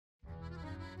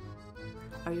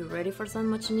Are you ready for some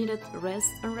much needed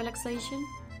rest and relaxation?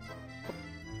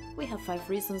 We have 5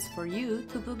 reasons for you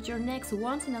to book your next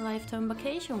once-in-a-lifetime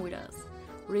vacation with us.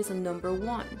 Reason number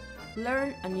 1.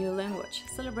 Learn a new language,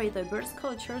 celebrate diverse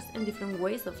cultures and different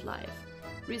ways of life.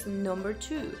 Reason number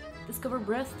 2. Discover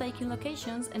breathtaking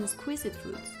locations and exquisite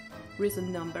foods.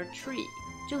 Reason number 3.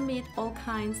 You'll meet all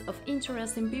kinds of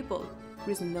interesting people.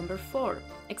 Reason number 4.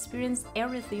 Experience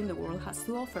everything the world has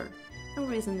to offer. And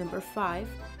reason number 5.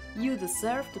 You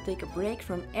deserve to take a break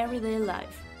from everyday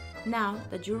life. Now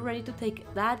that you're ready to take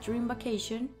that dream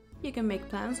vacation, you can make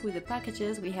plans with the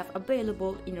packages we have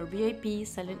available in our VIP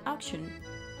silent auction.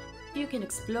 You can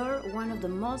explore one of the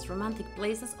most romantic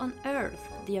places on earth,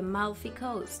 the Amalfi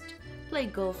Coast. Play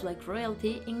golf like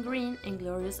royalty in green and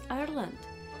glorious Ireland.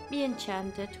 Be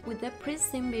enchanted with the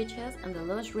pristine beaches and the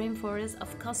lush rainforests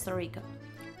of Costa Rica.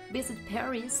 Visit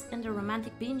Paris and the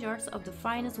romantic vineyards of the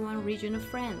finest wine region of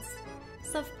France.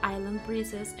 Soft island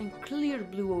breezes and clear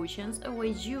blue oceans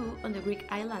await you on the Greek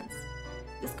islands.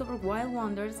 Discover wild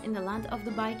wonders in the land of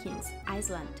the Vikings,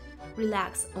 Iceland.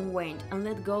 Relax, unwind, and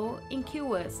let go in Key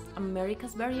West,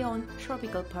 America's very own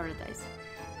tropical paradise.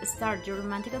 Start your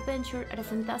romantic adventure at a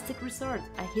fantastic resort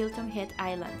at Hilton Head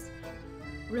Islands.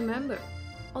 Remember,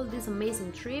 all these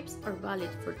amazing trips are valid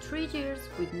for 3 years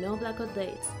with no blackout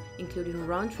dates, including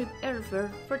round-trip airfare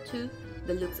for 2,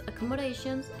 deluxe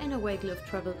accommodations, and a weekly of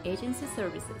travel agency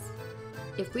services.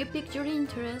 If we piqued your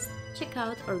interest, check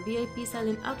out our VIP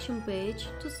silent auction page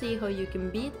to see how you can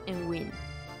bid and win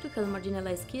to help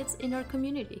marginalized kids in our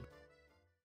community.